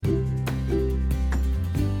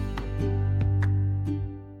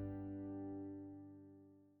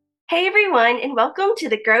Hey everyone, and welcome to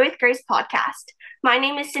the Grow with Grace podcast. My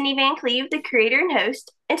name is Cindy Van Cleve, the creator and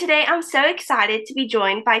host, and today I'm so excited to be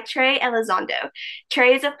joined by Trey Elizondo.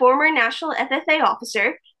 Trey is a former National FFA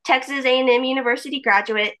officer, Texas A&M University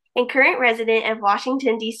graduate, and current resident of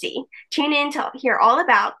Washington, D.C. Tune in to hear all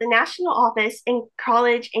about the national office and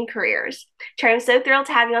college and careers. Trey, I'm so thrilled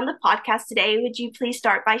to have you on the podcast today. Would you please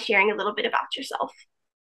start by sharing a little bit about yourself?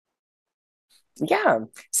 Yeah.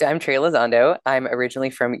 So I'm Trey Elizondo. I'm originally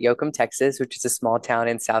from Yoakum, Texas, which is a small town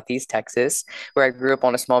in southeast Texas, where I grew up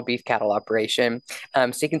on a small beef cattle operation.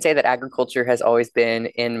 So you can say that agriculture has always been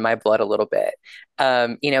in my blood a little bit.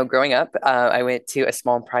 Growing up, I went to a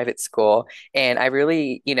small private school, and I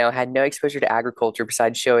really, had no exposure to agriculture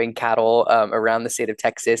besides showing cattle around the state of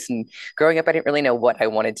Texas. And growing up, I didn't really know what I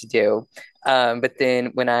wanted to do. But then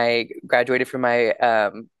when I graduated from my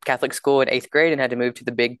Catholic school in eighth grade and had to move to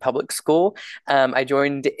the big public school, I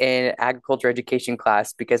joined an agriculture education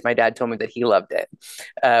class because my dad told me that he loved it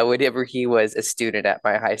whenever he was a student at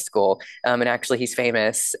my high school. And actually, he's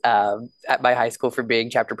famous at my high school for being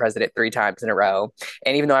chapter president 3 times in a row.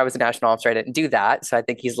 And even though I was a national officer, I didn't do that. So I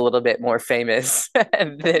think he's a little bit more famous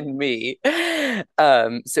than me.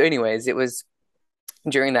 Anyways, it was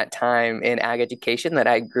during that time in ag education that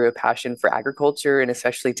I grew a passion for agriculture and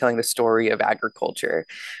especially telling the story of agriculture.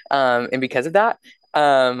 And because of that,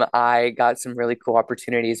 I got some really cool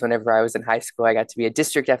opportunities whenever I was in high school. I got to be a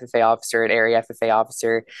district FFA officer, an area FFA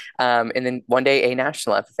officer, and then one day a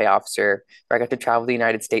national FFA officer, where I got to travel the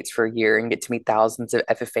United States for a year and get to meet thousands of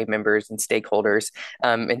FFA members and stakeholders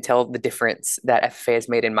and tell the difference that FFA has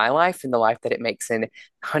made in my life and the life that it makes in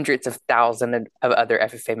hundreds of thousands of other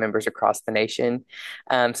FFA members across the nation.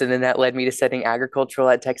 So then that led me to studying agriculture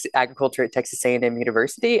at Texas A&M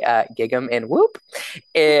University, Gig'em and Whoop,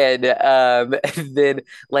 and then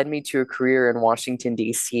led me to a career in Washington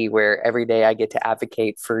D.C., where every day I get to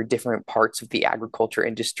advocate for different parts of the agriculture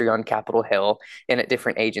industry on Capitol Hill and at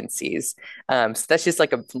different agencies. So that's just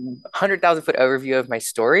like a 100,000 foot overview of my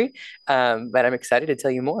story, but I'm excited to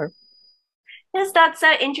tell you more. Yes, that's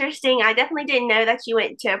so interesting. I definitely didn't know that you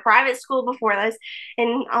went to a private school before this.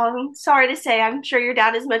 And sorry to say, I'm sure your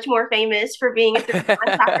dad is much more famous for being a three-time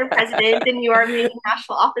chapter president than you are being a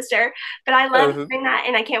national officer. But I love Uh-huh. hearing that,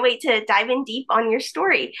 and I can't wait to dive in deep on your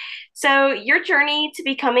story. So, your journey to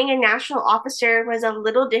becoming a national officer was a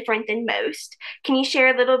little different than most. Can you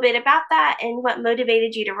share a little bit about that and what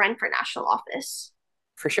motivated you to run for national office?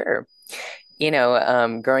 For sure.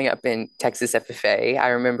 Growing up in Texas FFA, I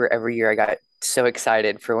remember every year I got so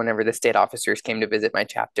excited for whenever the state officers came to visit my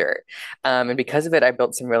chapter. And because of it, I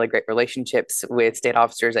built some really great relationships with state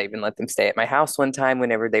officers. I even let them stay at my house one time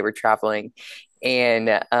whenever they were traveling.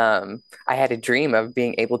 And I had a dream of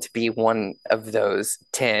being able to be one of those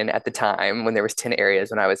 10 at the time when there was 10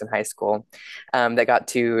 areas when I was in high school that got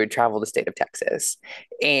to travel the state of Texas.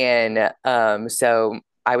 And so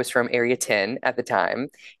I was from Area 10 at the time,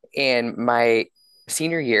 in my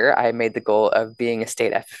senior year, I made the goal of being a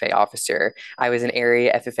state FFA officer. I was an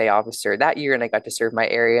area FFA officer that year, and I got to serve my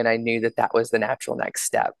area, and I knew that that was the natural next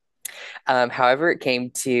step. However, it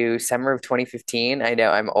came to summer of 2015. I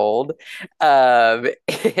know I'm old. Um,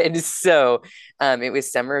 and so it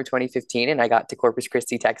was summer of 2015, and I got to Corpus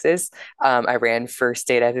Christi, Texas. I ran for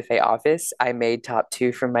state FFA office. I made top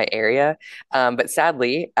two from my area. But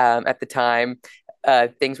sadly, at the time,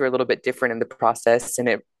 things were a little bit different in the process, and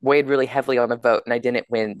it weighed really heavily on the vote, and I didn't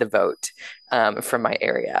win the vote from my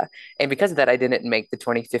area. And because of that, I didn't make the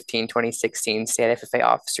 2015 2016 state FFA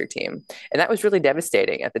officer team. And that was really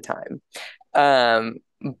devastating at the time. Um,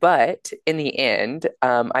 but in the end,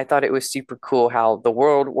 I thought it was super cool how the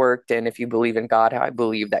world worked. And if you believe in God, how I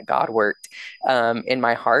believe that God worked in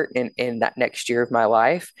my heart and in that next year of my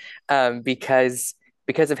life, because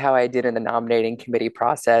of how I did in the nominating committee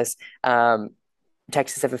process.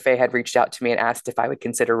 Texas FFA had reached out to me and asked if I would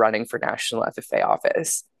consider running for national FFA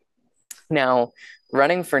office. Now,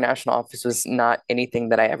 running for national office was not anything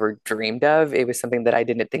that I ever dreamed of. It was something that I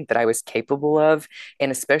didn't think that I was capable of, and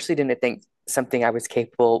especially didn't think something I was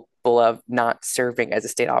capable of not serving as a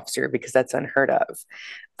state officer because that's unheard of.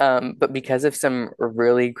 But because of some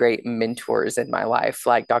really great mentors in my life,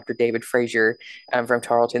 like Dr. David Frazier from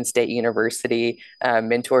Tarleton State University,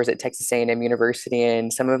 mentors at Texas A&M University,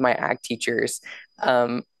 and some of my ag teachers,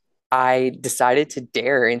 um, I decided to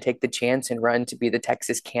dare and take the chance and run to be the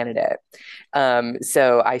Texas candidate.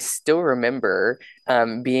 So I still remember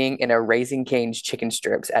being in a Raising Cane's chicken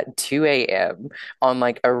strips at 2 a.m. on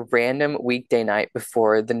like a random weekday night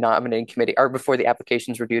before the nominating committee or before the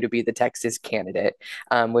applications were due to be the Texas candidate,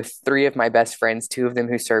 with three of my best friends, two of them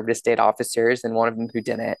who served as state officers and one of them who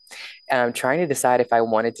didn't, trying to decide if I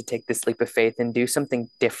wanted to take this leap of faith and do something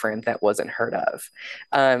different that wasn't heard of.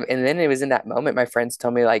 And then it was in that moment my friends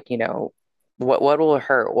told me, like, what will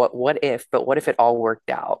hurt? What if it all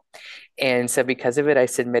worked out? And so because of it, I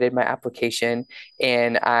submitted my application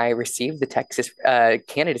and I received the Texas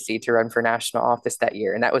candidacy to run for national office that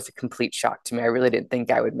year. And that was a complete shock to me. I really didn't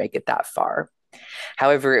think I would make it that far.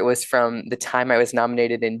 However, it was from the time I was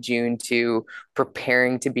nominated in June to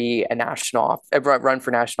preparing to be run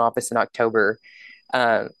for national office in October.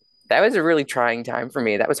 Uh, that was a really trying time for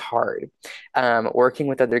me. That was hard. Working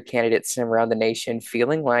with other candidates from around the nation,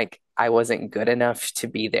 feeling like I wasn't good enough to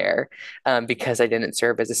be there because I didn't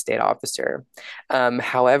serve as a state officer.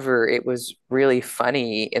 However, it was really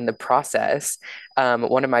funny in the process.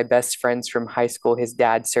 One of my best friends from high school, his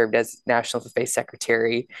dad served as National FFA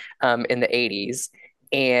secretary in the 80s.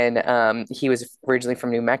 And he was originally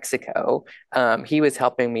from New Mexico. He was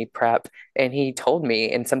helping me prep, and he told me,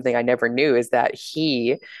 and something I never knew is that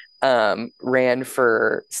he ran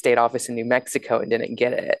for state office in New Mexico and didn't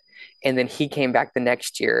get it. And then he came back the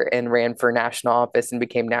next year and ran for national office and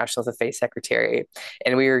became National FFA secretary.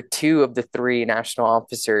 And we were two of the three national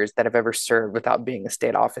officers that have ever served without being a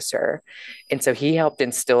state officer. And so he helped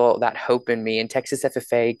instill that hope in me. And Texas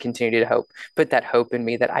FFA continued to put that hope in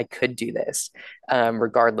me that I could do this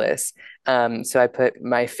regardless. So I put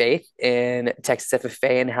my faith in Texas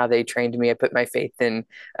FFA and how they trained me. I put my faith in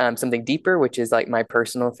something deeper, which is like my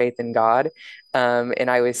personal faith in God. And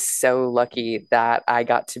I was so lucky that I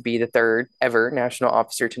got to be the third ever national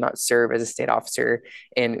officer to not serve as a state officer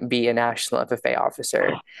and be a national FFA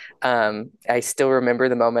officer. I still remember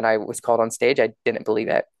the moment I was called on stage. I didn't believe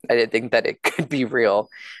it. I didn't think that it could be real.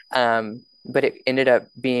 But it ended up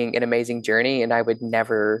being an amazing journey, and I would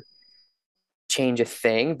never change a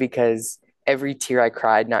thing because every tear I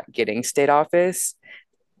cried not getting state office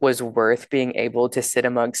was worth being able to sit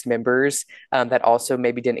amongst members that also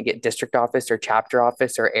maybe didn't get district office or chapter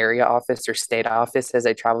office or area office or state office as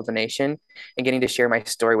I traveled the nation, and getting to share my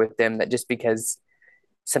story with them, that just because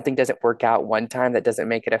something doesn't work out one time, that doesn't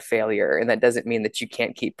make it a failure. And that doesn't mean that you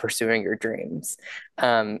can't keep pursuing your dreams.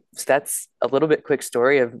 So that's a little bit quick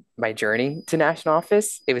story of my journey to national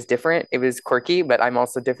office. It was different. It was quirky, but I'm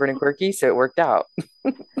also different and quirky. So it worked out.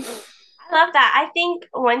 I love that. I think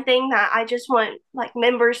one thing that I just want like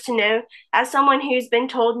members to know, as someone who's been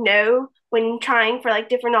told no when trying for like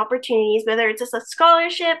different opportunities, whether it's just a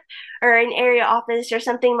scholarship or an area office or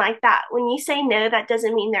something like that, when you say no, that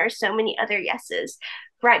doesn't mean there are so many other yeses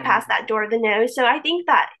right past that door of the no. So I think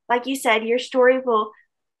that, like you said, your story will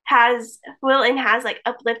and has like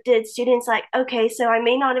uplifted students, like, okay, so I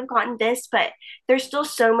may not have gotten this, but there's still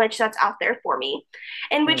so much that's out there for me.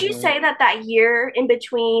 And would you Mhm. say that that year in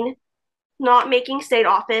between not making state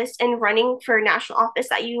office and running for national office,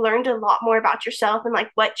 that you learned a lot more about yourself and like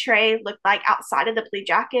what Trey looked like outside of the blue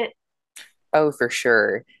jacket? Oh, for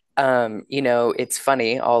sure. It's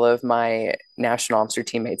funny. All of my national officer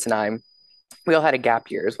teammates and we all had a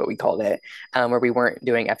gap year, is what we called it, where we weren't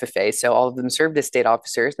doing FFA. So all of them served as state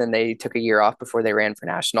officers. Then they took a year off before they ran for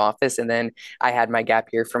national office. And then I had my gap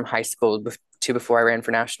year from high school to before I ran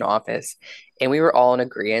for national office. And we were all in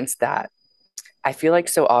agreement that I feel like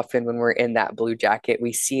so often when we're in that blue jacket,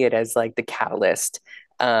 we see it as like the catalyst.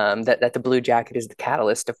 That the blue jacket is the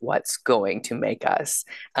catalyst of what's going to make us,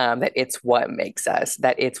 that it's what makes us,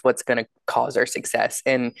 that it's what's going to cause our success.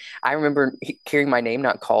 And I remember hearing my name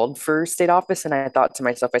not called for state office, and I thought to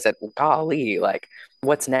myself, I said, well, golly, like,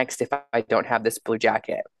 what's next if I don't have this blue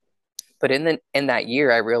jacket? But in that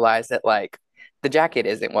year, I realized that like the jacket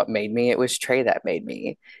isn't what made me. It was Trey that made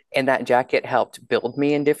me, and that jacket helped build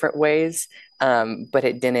me in different ways. But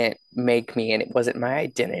it didn't make me, and it wasn't my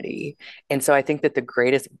identity. And so I think that the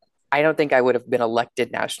greatest. I don't think I would have been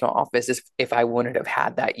elected national office if I wouldn't have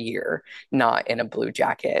had that year not in a blue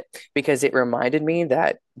jacket, because it reminded me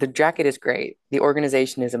that the jacket is great, the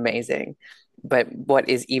organization is amazing, but what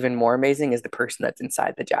is even more amazing is the person that's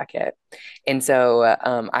inside the jacket. And so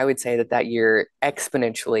I would say that that year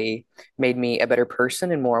exponentially made me a better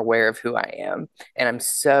person and more aware of who I am. And I'm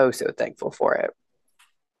so, so thankful for it.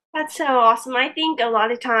 That's so awesome. I think a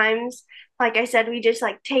lot of times, like I said, we just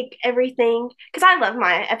like take everything because I love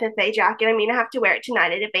my FFA jacket. I mean, I have to wear it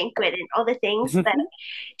tonight at a banquet and all the things, but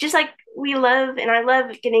just like we love, and I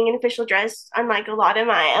love getting an official dress, unlike a lot of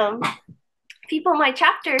my people in my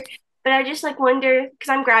chapter. But I just like wonder because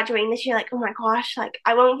I'm graduating this year, like, oh my gosh, like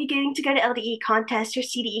I won't be getting to go to LDE contests or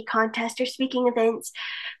CDE contests or speaking events.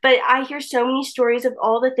 But I hear so many stories of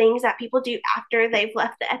all the things that people do after they've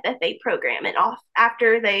left the FFA program and off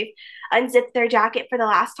after they've unzipped their jacket for the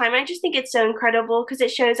last time. I just think it's so incredible because it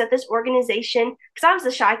shows that this organization, because I was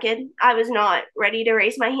a shy kid, I was not ready to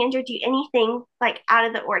raise my hand or do anything like out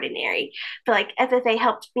of the ordinary. But like FFA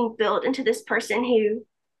helped me build into this person who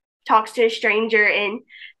talks to a stranger and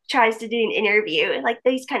tries to do an interview, like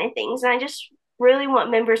these kind of things. And I just really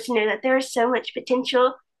want members to know that there is so much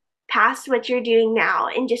potential past what you're doing now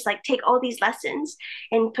and just like take all these lessons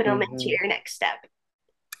and put them into Hmm. your next step.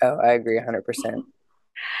 Oh, I agree 100%.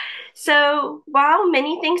 So while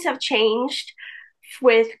many things have changed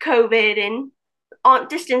with COVID and on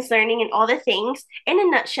distance learning and all the things, in a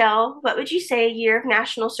nutshell, what would you say a year of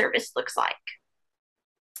national service looks like?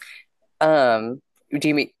 Um, do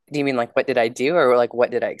you mean like what did I do or like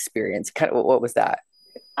what did I experience? Kind of what was that?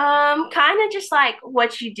 Kind of just like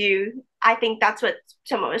what you do. I think that's what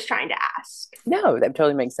someone was trying to ask. No, that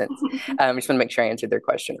totally makes sense. I just want to make sure I answered their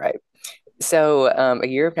question right. So, a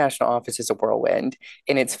year of national office is a whirlwind,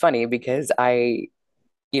 and it's funny because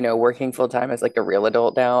working full time as like a real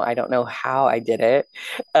adult now, I don't know how I did it.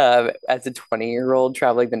 As a 20-year-old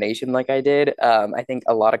traveling the nation like I did, I think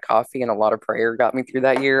a lot of coffee and a lot of prayer got me through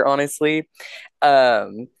that year, honestly.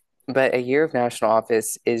 Um, but a year of national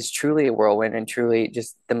office is truly a whirlwind and truly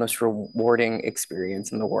just the most rewarding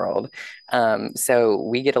experience in the world. So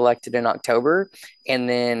we get elected in October, and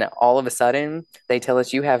then all of a sudden they tell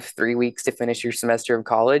us you have 3 weeks to finish your semester of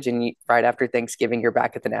college, and right after Thanksgiving you're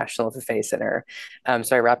back at the National FFA Center.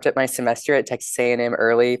 So I wrapped up my semester at Texas A&M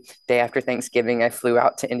early. Day after Thanksgiving, I flew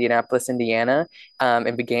out to Indianapolis, Indiana,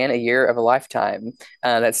 and began a year of a lifetime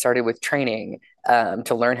that started with training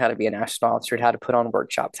to learn how to be a national officer, how to put on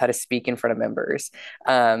workshops, how to speak in front of members.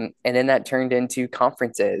 And then that turned into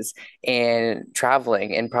conferences and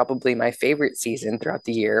traveling, and probably my favorite season throughout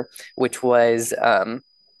the year, which was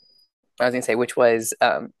which was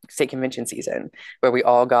state convention season, where we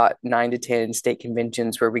all got 9 to 10 state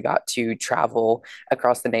conventions where we got to travel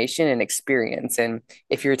across the nation and experience. And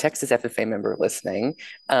if you're a Texas FFA member listening,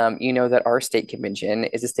 you know that our state convention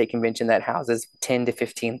is a state convention that houses 10 to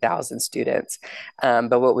 15,000 students.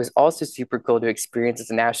 But what was also super cool to experience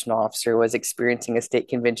as a national officer was experiencing a state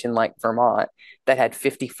convention like Vermont that had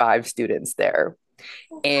 55 students there.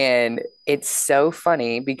 And it's so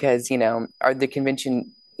funny because, the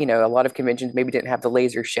convention, a lot of conventions maybe didn't have the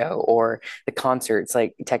laser show or the concerts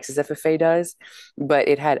like Texas FFA does, but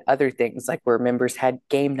it had other things like where members had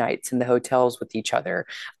game nights in the hotels with each other,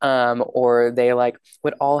 or they like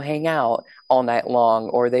would all hang out all night long,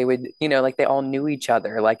 or they would, like they all knew each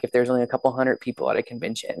other. Like if there's only a couple hundred people at a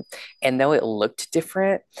convention, and though it looked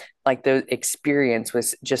different, like the experience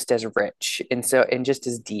was just as rich and just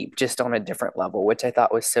as deep, just on a different level, which I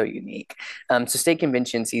thought was so unique. So state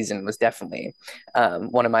convention season was definitely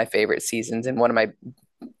one of my favorite seasons and one of my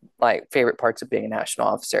like favorite parts of being a national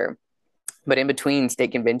officer. But in between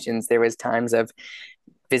state conventions, there was times of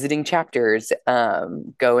visiting chapters,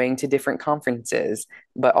 going to different conferences.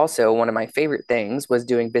 But also, one of my favorite things was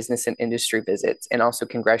doing business and industry visits and also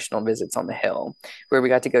congressional visits on the Hill, where we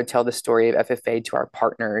got to go tell the story of FFA to our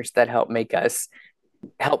partners that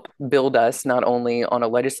help build us not only on a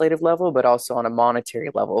legislative level, but also on a monetary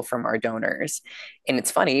level from our donors. And it's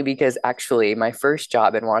funny because actually, my first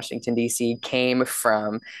job in Washington, D.C. came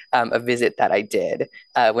from a visit that I did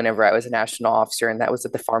whenever I was a national officer, and that was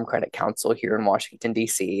at the Farm Credit Council here in Washington,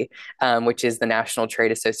 D.C., which is the National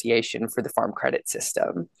Trade Association for the farm credit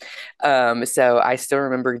system. So I still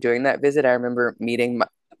remember doing that visit. I remember meeting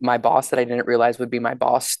my boss that I didn't realize would be my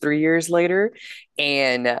boss 3 years later.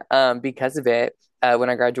 And because of it,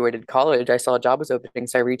 when I graduated college, I saw a job was opening,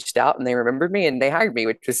 so I reached out and they remembered me and they hired me,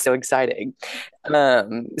 which was so exciting.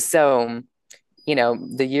 So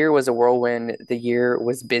the year was a whirlwind. The year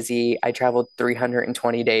was busy. I traveled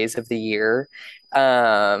 320 days of the year.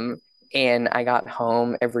 Um, and I got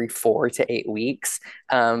home every 4 to 8 weeks.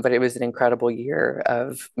 But it was an incredible year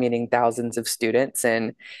of meeting thousands of students.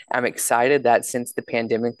 And I'm excited that since the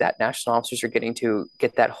pandemic, that national officers are getting to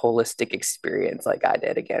get that holistic experience like I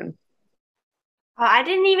did again. I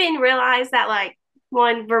didn't even realize that like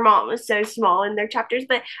one Vermont was so small in their chapters,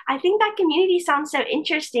 but I think that community sounds so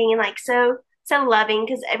interesting and like so loving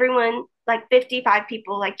because everyone like 55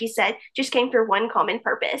 people like you said just came for one common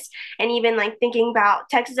purpose. And even like thinking about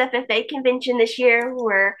Texas FFA convention this year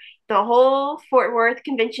where the whole Fort Worth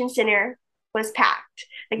Convention Center was packed.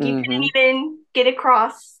 Like you couldn't Hmm. even get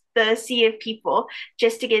across the sea of people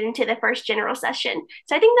just to get into the first general session.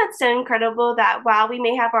 So I think that's so incredible that while we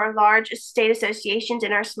may have our large state associations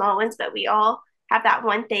and our small ones, but we all have that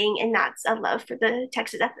one thing, and that's a love for the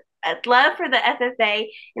love for the FFA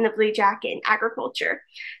and the Blue Jacket and agriculture.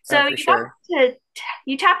 Oh, So for sure.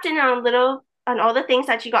 you tapped in on a little on all the things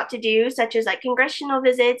that you got to do, such as like congressional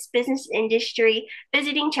visits, business industry,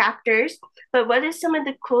 visiting chapters. But who are some of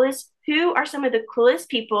the coolest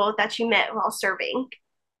people that you met while serving?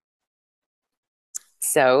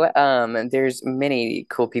 So, there's many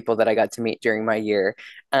cool people that I got to meet during my year.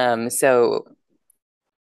 So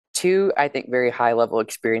two, I think, very high level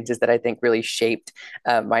experiences that I think really shaped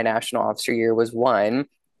my national officer year was one,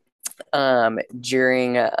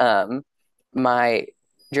 during my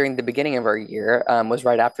during the beginning of our year, was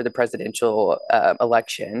right after the presidential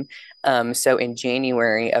election. So in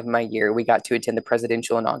January of my year, we got to attend the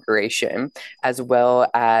presidential inauguration as well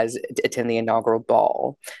as attend the inaugural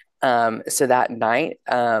ball. So that night,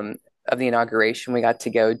 of the inauguration, we got to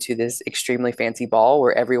go to this extremely fancy ball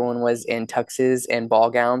where everyone was in tuxes and ball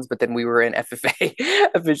gowns, but then we were in FFA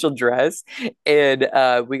official dress. And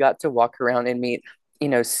we got to walk around and meet,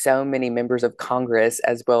 so many members of Congress,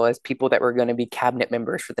 as well as people that were going to be cabinet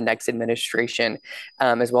members for the next administration,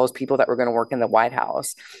 as well as people that were going to work in the White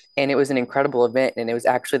House. And it was an incredible event. And it was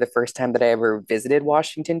actually the first time that I ever visited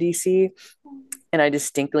Washington, D.C. And I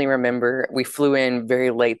distinctly remember we flew in very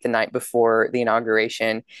late the night before the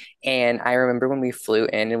inauguration. And I remember when we flew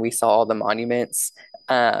in and we saw all the monuments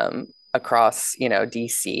across,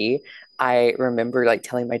 DC. I remember like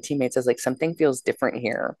telling my teammates, I was like, something feels different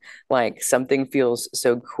here. Like something feels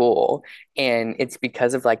so cool. And it's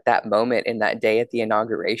because of like that moment in that day at the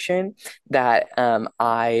inauguration that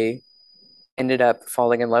I ended up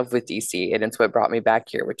falling in love with DC. And it's what brought me back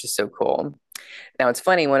here, which is so cool. Now, it's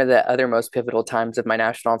funny, one of the other most pivotal times of my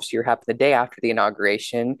national officer year happened the day after the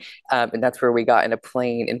inauguration. And that's where we got in a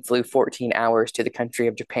plane and flew 14 hours to the country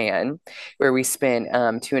of Japan, where we spent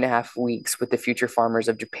 2.5 weeks with the future farmers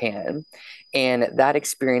of Japan. And that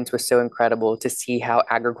experience was so incredible to see how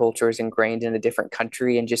agriculture is ingrained in a different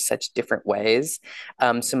country in just such different ways.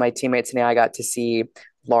 So, my teammates and I got to see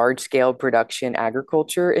large scale production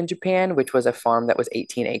agriculture in Japan, which was a farm that was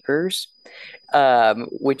 18 acres,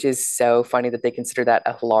 which is so funny that they consider that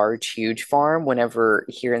a large, huge farm. Whenever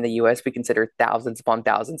here in the US, we consider thousands upon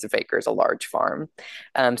thousands of acres a large farm.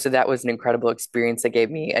 So that was an incredible experience that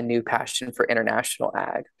gave me a new passion for international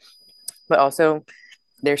ag. But also,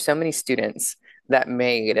 there's so many students that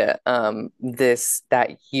made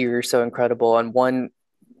that year so incredible. And one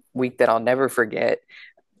week that I'll never forget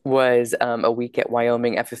was a week at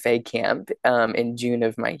Wyoming FFA camp in June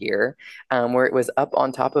of my year, where it was up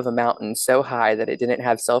on top of a mountain so high that it didn't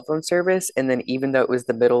have cell phone service. And then, even though it was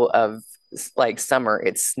the middle of like summer,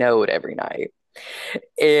 it snowed every night.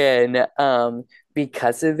 And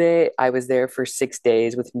because of it, I was there for 6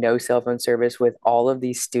 days with no cell phone service, with all of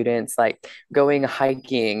these students like going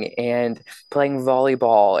hiking and playing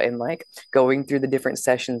volleyball and like going through the different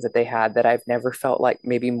sessions that they had that I've never felt like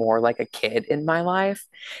maybe more like a kid in my life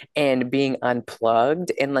and being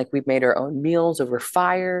unplugged. And like we made our own meals over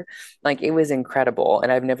fire. Like it was incredible.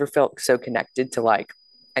 And I've never felt so connected to like,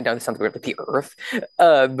 I know this sounds weird, but the earth,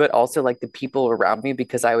 but also like the people around me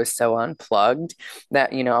because I was so unplugged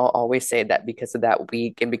that, I'll always say that because of that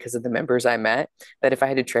week and because of the members I met, that if I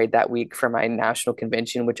had to trade that week for my national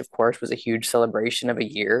convention, which of course was a huge celebration of a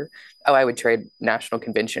year, oh, I would trade national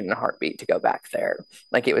convention in a heartbeat to go back there.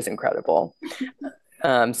 Like it was incredible.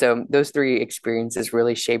 So those three experiences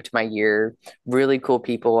really shaped my year. Really cool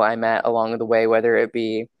people I met along the way, whether it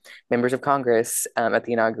be members of Congress at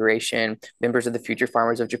the inauguration, members of the Future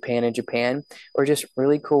Farmers of Japan in Japan, or just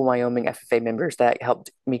really cool Wyoming FFA members that helped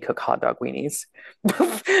me cook hot dog weenies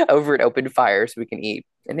over an open fire so we can eat.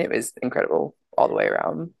 And it was incredible all the way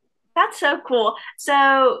around. That's so cool.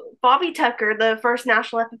 So Bobby Tucker, the first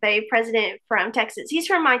national FFA president from Texas, he's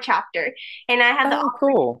from my chapter, and Oh,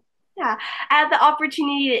 cool. yeah, I had the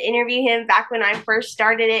opportunity to interview him back when I first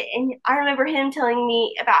started it. And I remember him telling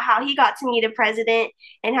me about how he got to meet a president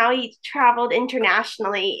and how he traveled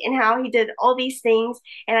internationally and how he did all these things.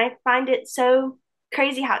 And I find it so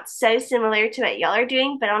crazy how it's so similar to what y'all are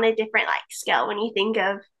doing, but on a different like scale when you think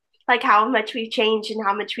of like how much we've changed and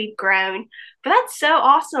how much we've grown. But that's so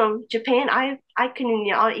awesome. Japan, I couldn't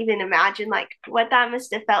even imagine like what that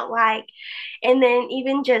must have felt like. And then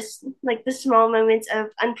even just like the small moments of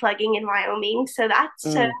unplugging in Wyoming. So that's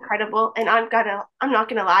so Mm, incredible. And I'm not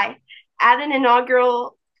gonna lie, at an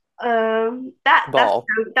inaugural ball.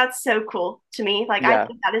 that's so cool to me. Like I Yeah.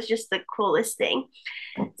 think that is just the coolest thing.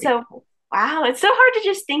 So wow, it's so hard to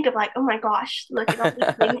just think of like, oh my gosh, look at all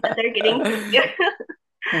the things that they're getting to do.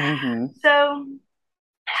 Hmm. So,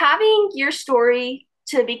 having your story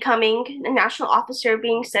to becoming a national officer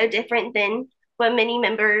being so different than what many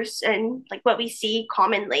members and like what we see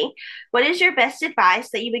commonly, what is your best advice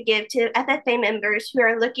that you would give to FFA members who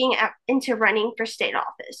are looking at into running for state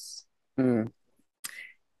office? Mm.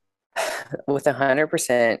 With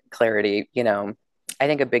 100% clarity, I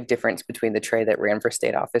think a big difference between the Trey that ran for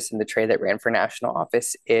state office and the Trey that ran for national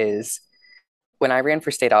office is when I ran for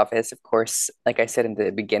state office, of course, like I said in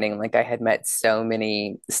the beginning, like I had met so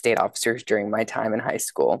many state officers during my time in high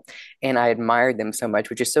school, and I admired them so much,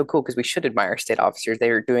 which is so cool because we should admire state officers. They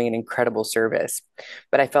are doing an incredible service.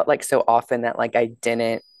 But I felt like so often that like I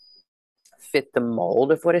didn't fit the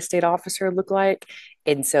mold of what a state officer looked like.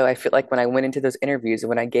 And so I feel like when I went into those interviews and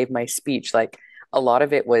when I gave my speech, like a lot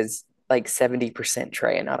of it was like 70%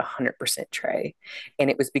 Trey and not 100% Trey. And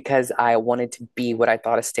it was because I wanted to be what I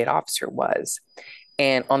thought a state officer was.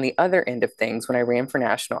 And on the other end of things, when I ran for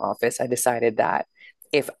national office, I decided that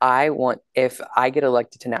if I get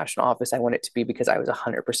elected to national office, I want it to be because I was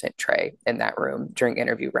 100% Trey in that room during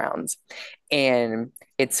interview rounds. And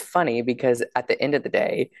it's funny because at the end of the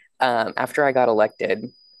day, after I got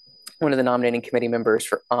elected, one of the nominating committee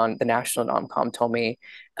members on the national nomcom told me,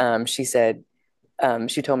 she said,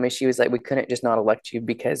 she told me, she was like, we couldn't just not elect you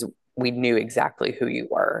because we knew exactly who you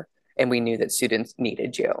were and we knew that students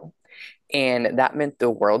needed you. And that meant the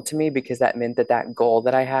world to me because that meant that that goal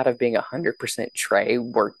that I had of being 100% Trey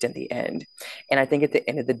worked in the end. And I think at the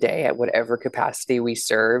end of the day, at whatever capacity we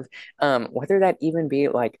serve, whether that even be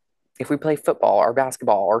like if we play football or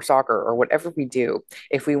basketball or soccer or whatever we do,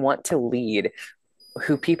 if we want to lead,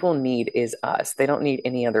 who people need is us. They don't need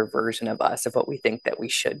any other version of us of what we think that we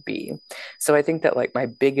should be. So I think that like my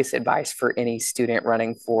biggest advice for any student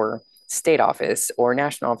running for state office or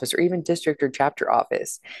national office or even district or chapter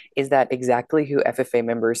office is that exactly who FFA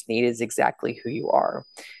members need is exactly who you are.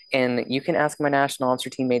 And you can ask my national officer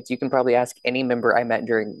teammates, you can probably ask any member I met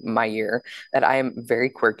during my year that I am very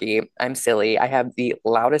quirky, I'm silly, I have the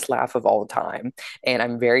loudest laugh of all time, and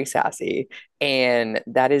I'm very sassy. And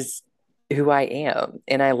that is who I am.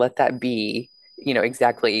 And I let that be,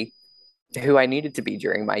 exactly who I needed to be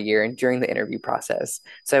during my year and during the interview process.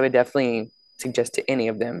 So I would definitely suggest to any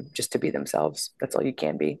of them just to be themselves. That's all you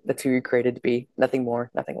can be. That's who you're created to be. Nothing more,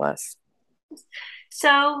 nothing less.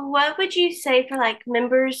 So, what would you say for like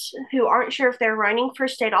members who aren't sure if they're running for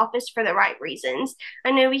state office for the right reasons?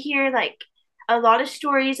 I know we hear like a lot of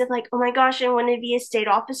stories of like, oh my gosh, I want to be a state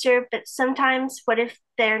officer, but sometimes what if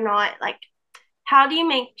they're not like, how do you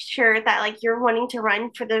make sure that like you're wanting to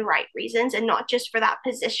run for the right reasons and not just for that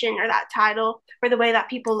position or that title or the way that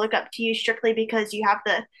people look up to you strictly because you have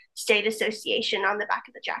the state association on the back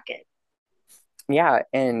of the jacket? Yeah,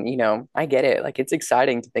 and I get it. Like it's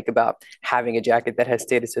exciting to think about having a jacket that has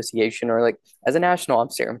state association or like as a national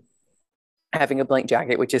officer, having a blank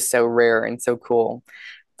jacket, which is so rare and so cool.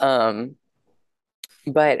 Um,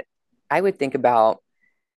 but I would think about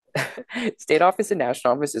state office and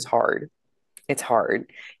national office is hard. It's hard.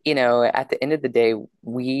 At the end of the day,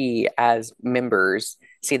 we as members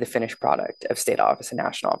see the finished product of state office and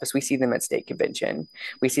national office. We see them at state convention.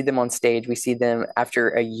 We see them on stage. We see them after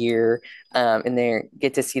a year, and they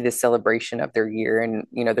get to see the celebration of their year and,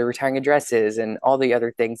 their retiring addresses and all the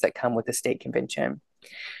other things that come with the state convention.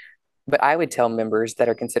 But I would tell members that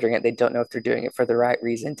are considering it, they don't know if they're doing it for the right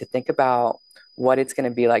reason, to think about what it's going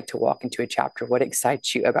to be like to walk into a chapter. What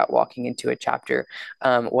excites you about walking into a chapter?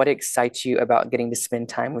 What excites you about getting to spend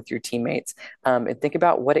time with your teammates? And think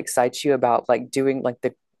about what excites you about like doing like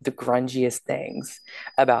the grungiest things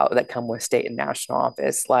about that come with state and national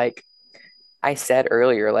office. Like I said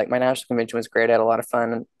earlier, like my national convention was great. I had a lot of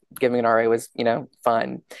fun. Giving an RA was,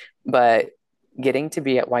 fun. But getting to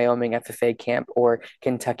be at Wyoming FFA camp or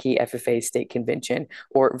Kentucky FFA state convention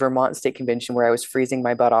or Vermont state convention where I was freezing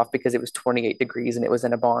my butt off because it was 28 degrees and it was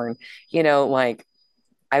in a barn, like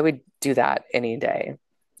I would do that any day.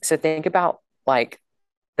 So think about like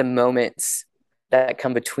the moments that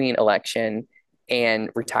come between election and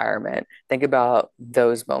retirement. Think about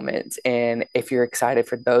those moments. And if you're excited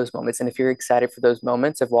for those moments, and if you're excited for those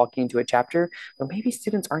moments of walking into a chapter, or maybe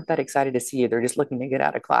students aren't that excited to see you, they're just looking to get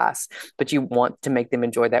out of class, but you want to make them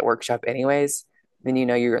enjoy that workshop anyways, then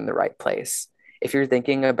you're in the right place. If you're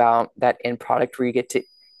thinking about that end product where you get to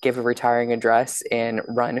give a retiring address and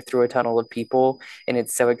run through a tunnel of people and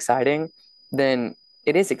it's so exciting, then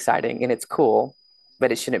it is exciting and it's cool,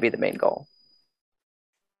 but it shouldn't be the main goal.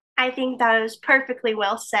 I think that was perfectly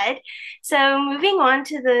well said. So, moving on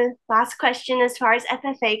to the last question as far as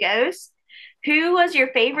FFA goes. Who was your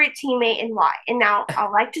favorite teammate and why? And now I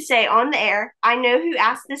like to say on the air, I know who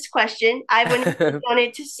asked this question. I went and clicked on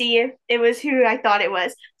it to see if it was who I thought it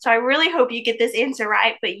was. So I really hope you get this answer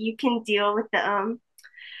right, but you can deal with the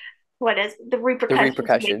what is the The repercussions with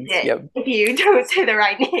repercussions. it Yep. if you don't say the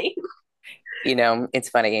right name. It's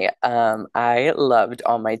funny. I loved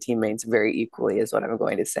all my teammates very equally, is what I'm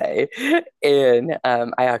going to say. And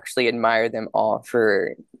I actually admire them all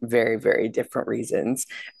for very, very different reasons.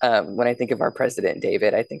 When I think of our president,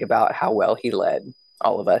 David, I think about how well he led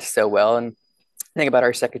all of us so well. And think about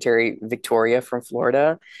our secretary, Victoria from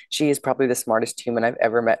Florida. She is probably the smartest human I've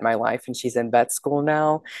ever met in my life. And she's in vet school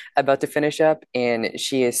now, about to finish up. And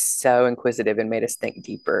she is so inquisitive and made us think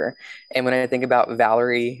deeper. And when I think about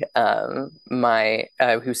Valerie, my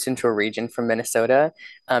who's Central Region from Minnesota,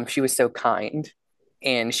 she was so kind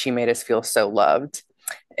and she made us feel so loved.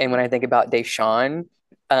 And when I think about Deshaun,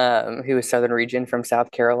 who is Southern Region from South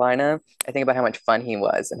Carolina, I think about how much fun he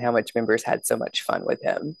was and how much members had so much fun with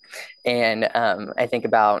him. And I think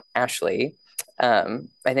about Ashley.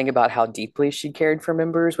 I think about how deeply she cared for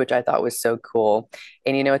members, which I thought was so cool.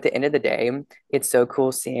 And at the end of the day, it's so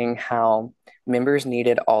cool seeing how members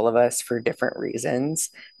needed all of us for different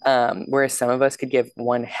reasons. Whereas some of us could give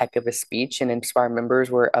one heck of a speech and inspire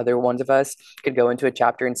members, where other ones of us could go into a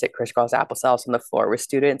chapter and sit crisscross applesauce on the floor with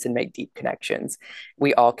students and make deep connections.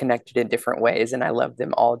 We all connected in different ways, and I love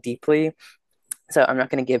them all deeply. So I'm not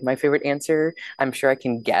going to give my favorite answer. I'm sure I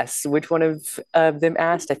can guess which one of them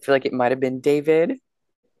asked. I feel like it might have been David.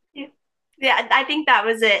 Yeah, I think that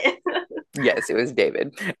was it. Yes, it was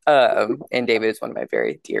David. And David is one of my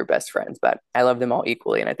very dear best friends, but I love them all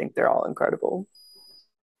equally, and I think they're all incredible.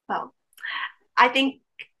 Well, I think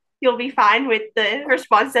you'll be fine with the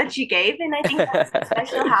response that you gave. And I think that's so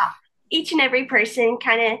special how each and every person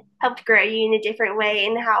kind of helped grow you in a different way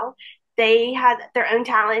and how they had their own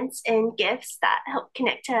talents and gifts that help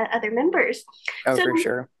connect to other members. Oh, So for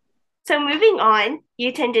sure. so moving on, you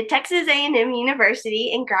attended Texas A&M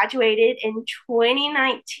University and graduated in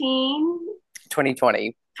 2019,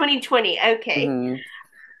 2020. 2020. Okay. Mhm.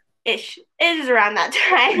 Ish. It is around that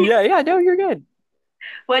time. Yeah, yeah, no, you're good.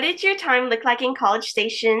 What did your time look like in College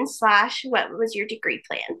Station slash what was your degree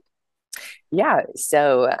plan? Yeah,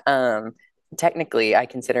 so technically I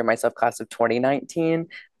consider myself class of 2019,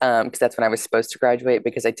 because that's when I was supposed to graduate,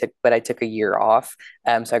 because I took a year off.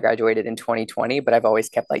 So I graduated in 2020, but I've always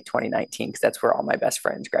kept like 2019 because that's where all my best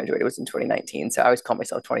friends graduated, was in 2019. So I always call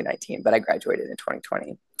myself 2019, but I graduated in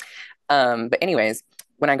 2020. But anyways,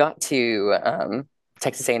 when I got to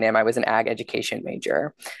Texas A&M, I was an ag education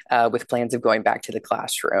major, with plans of going back to the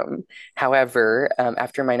classroom. However,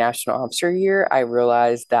 after my national officer year, I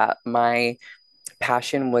realized that my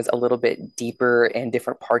passion was a little bit deeper in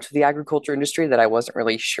different parts of the agriculture industry that I wasn't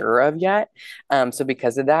really sure of yet. So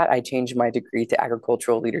because of that, I changed my degree to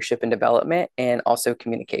agricultural leadership and development and also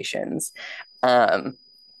communications. Um,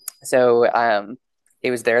 so it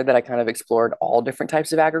was there that I kind of explored all different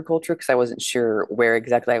types of agriculture because I wasn't sure where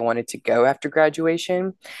exactly I wanted to go after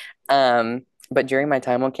graduation. But during my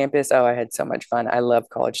time on campus, oh, I had so much fun. I love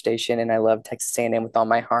College Station and I love Texas A&M with all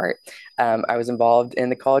my heart. I was involved in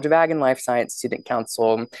the College of Ag and Life Science Student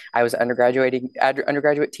Council. I was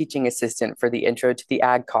undergraduate teaching assistant for the Intro to the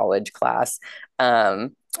Ag College class. I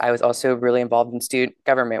was also really involved in student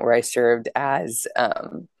government, where I served as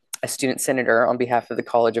a student senator on behalf of the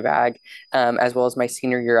College of Ag, as well as my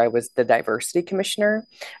senior year, I was the diversity commissioner.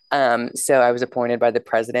 So I was appointed by the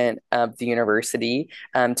president of the university,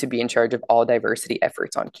 to be in charge of all diversity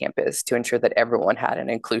efforts on campus to ensure that everyone had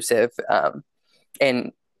and an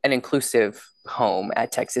inclusive home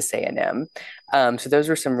at Texas A&M. So those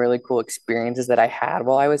were some really cool experiences that I had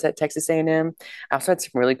while I was at Texas A&M. I also had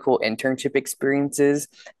some really cool internship experiences.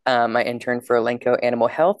 I interned for Elanco Animal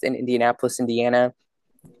Health in Indianapolis, Indiana,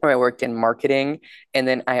 where I worked in marketing. And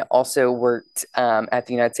then I also worked at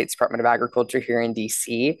the United States Department of Agriculture here in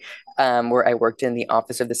DC, where I worked in the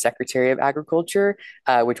Office of the Secretary of Agriculture,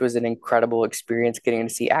 which was an incredible experience getting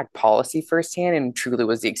to see ag policy firsthand, and truly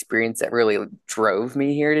was the experience that really drove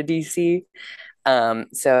me here to DC.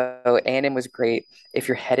 So A&M was great. If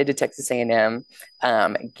you're headed to Texas A&M,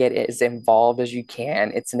 get as involved as you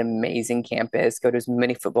can. It's an amazing campus. Go to as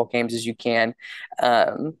many football games as you can.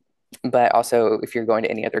 Um, but also, if you're going to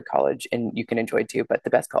any other college, and you can enjoy too, but the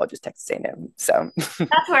best college is Texas A&M. So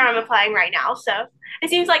That's where I'm applying right now. So it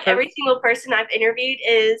seems like every single person I've interviewed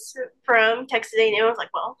is from Texas A&M. I was like,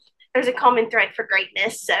 well, there's a common thread for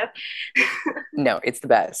greatness. So no, it's the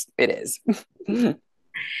best. It is.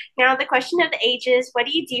 now the question of the ages, what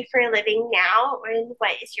do you do for a living now and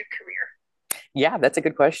what is your career? Yeah, that's a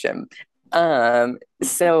good question.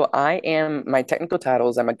 So I am, my technical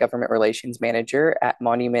titles, I'm a government relations manager at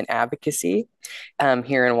Monument Advocacy,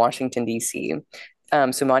 here in Washington, D.C.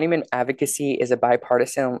 So Monument Advocacy is a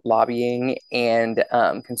bipartisan lobbying and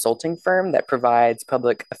consulting firm that provides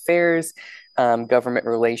public affairs, government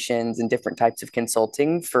relations, and different types of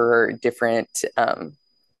consulting for different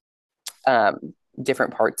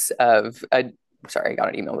parts of sorry, I got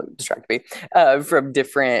an email that distracted me. From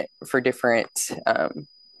different for different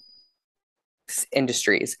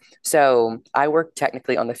industries. So I work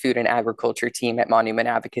technically on the food and agriculture team at Monument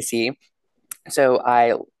Advocacy. So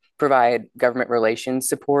I provide government relations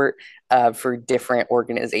support for different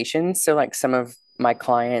organizations. So like some of my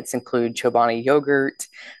clients include Chobani Yogurt,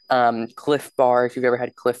 Cliff Bar, if you've ever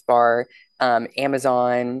had Cliff Bar,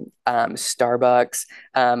 Amazon, Starbucks,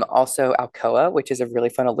 also Alcoa, which is a really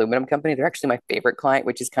fun aluminum company. They're actually my favorite client,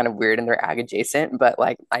 which is kind of weird and they're ag adjacent, but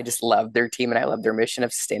like I just love their team and I love their mission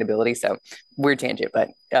of sustainability. So weird tangent, but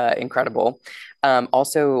incredible.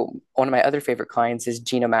 Also, one of my other favorite clients is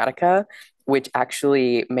Genomatica, which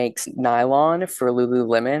actually makes nylon for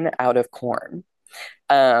Lululemon out of corn.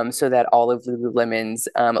 So that all of Lululemon's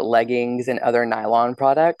leggings and other nylon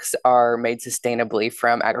products are made sustainably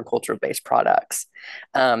from agricultural based products.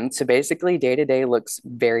 So basically, day to day looks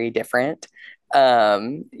very different.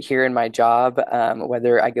 Here in my job,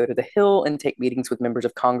 whether I go to the Hill and take meetings with members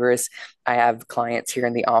of Congress, I have clients here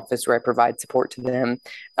in the office where I provide support to them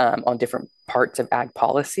on different parts of ag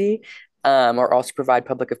policy, or also provide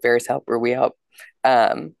public affairs help where we help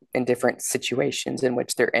in different situations in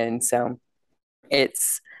which they're in. So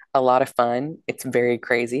it's a lot of fun. It's very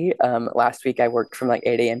crazy. Last week I worked from like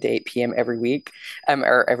 8 a.m. to 8 p.m. every week,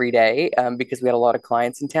 or every day, because we had a lot of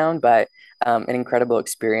clients in town, but an incredible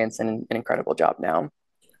experience and an incredible job now.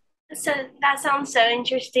 So that sounds so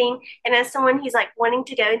interesting. And as someone who's like wanting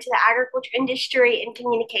to go into the agriculture industry and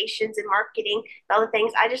communications and marketing and all the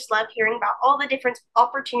things, I just love hearing about all the different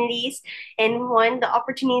opportunities. And one, the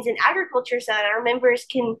opportunities in agriculture so that our members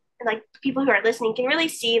can, like people who are listening, can really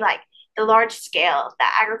see like the large scale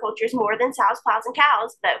that agriculture is more than sows, plows, and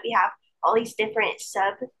cows, but we have all these different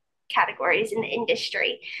subcategories in the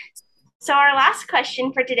industry. So, our last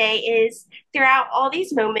question for today is throughout all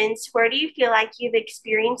these moments, where do you feel like you've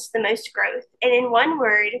experienced the most growth? And in one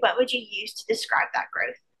word, what would you use to describe that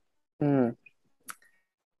growth? Mm.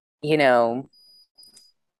 You know,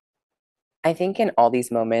 I think in all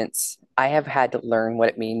these moments, I have had to learn what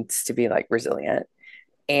it means to be like resilient.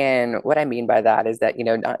 And what I mean by that is that,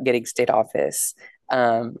 not getting state office,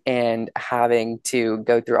 and having to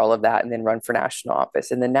go through all of that and then run for national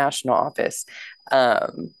office. And the national office,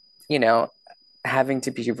 um, you know, having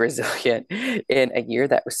to be resilient in a year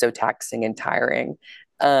that was so taxing and tiring.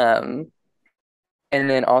 Um, and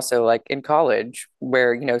then also like in college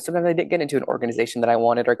where sometimes I didn't get into an organization that I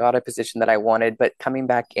wanted or got a position that I wanted, but coming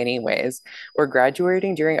back anyways, or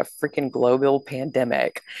graduating during a freaking global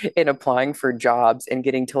pandemic and applying for jobs and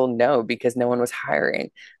getting told no because no one was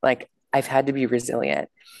hiring. Like I've had to be resilient.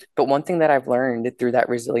 But one thing that I've learned through that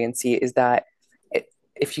resiliency is that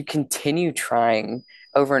if you continue trying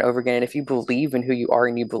over and over again, and if you believe in who you are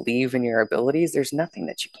and you believe in your abilities, there's nothing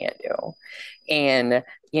that you can't do. And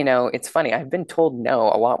it's funny. I've been told no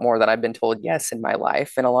a lot more than I've been told yes in my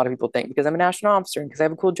life. And a lot of people think because I'm a national officer and because I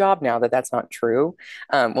have a cool job now that that's not true.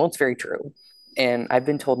 Well, it's very true. And I've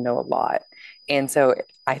been told no a lot. And so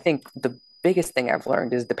I think the biggest thing I've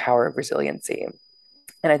learned is the power of resiliency.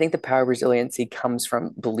 And I think the power of resiliency comes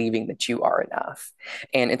from believing that you are enough.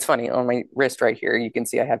 And it's funny, on my wrist right here, you can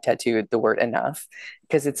see I have tattooed the word enough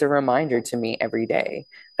because it's a reminder to me every day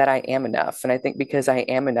that I am enough. And I think because I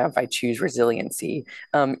am enough, I choose resiliency.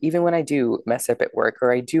 Even when I do mess up at work,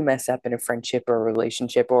 or I do mess up in a friendship or a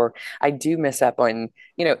relationship, or I do mess up on,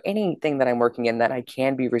 anything that I'm working in, that I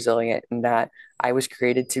can be resilient and that I was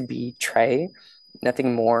created to be Trey,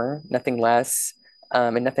 nothing more, nothing less,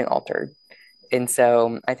 and nothing altered. And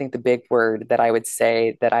so I think the big word that I would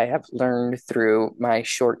say that I have learned through my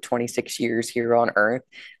short 26 years here on Earth,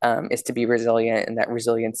 is to be resilient, and that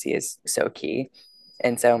resiliency is so key.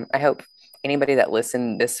 And so I hope anybody that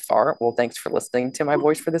listened this far, well, thanks for listening to my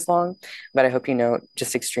voice for this long, but I hope you know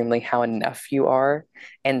just extremely how enough you are,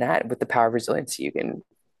 and that with the power of resiliency, you can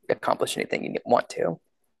accomplish anything you want to.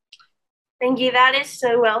 Thank you. That is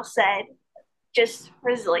so well said. Just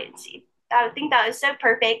resiliency. I think that was so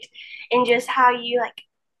perfect, and just how you like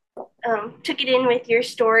took it in with your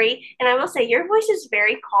story. And I will say your voice is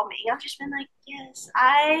very calming. I've just been like, yes,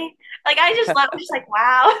 I just love. I'm just like,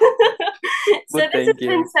 wow. So Well, this has thank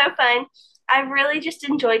been you. so fun. I really just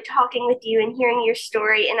enjoyed talking with you and hearing your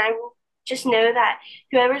story. And I will just know that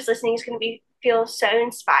whoever's listening is going to be feel so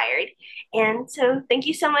inspired. And so, thank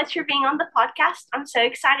you so much for being on the podcast. I'm so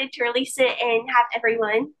excited to release it and have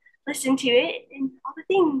everyone listen to it and all the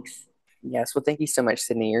things. Yes, well, thank you so much,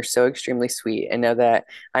 Sydney. You're so extremely sweet. And know that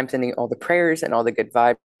I'm sending all the prayers and all the good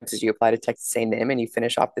vibes as you apply to Texas A&M and you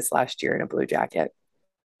finish off this last year in a blue jacket.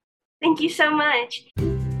 Thank you so much.